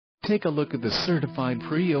Take a look at the certified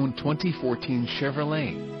pre-owned 2014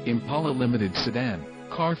 Chevrolet Impala Limited Sedan.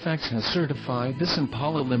 Carfax has certified this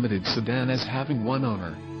Impala Limited Sedan as having one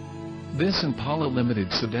owner. This Impala Limited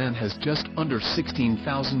Sedan has just under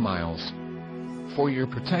 16,000 miles. For your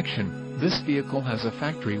protection, this vehicle has a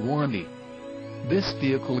factory warranty. This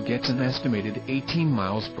vehicle gets an estimated 18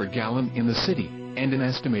 miles per gallon in the city, and an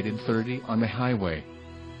estimated 30 on the highway.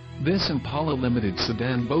 This Impala Limited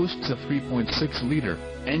Sedan boasts a 3.6-liter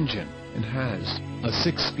engine, and has a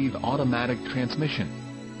 6-speed automatic transmission.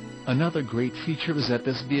 Another great feature is that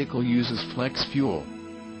this vehicle uses flex fuel.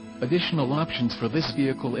 Additional options for this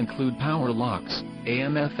vehicle include power locks,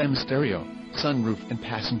 AM/FM stereo, sunroof and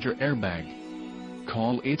passenger airbag.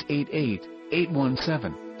 Call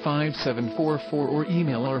 888-817-5744 or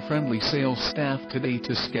email our friendly sales staff today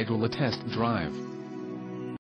to schedule a test drive.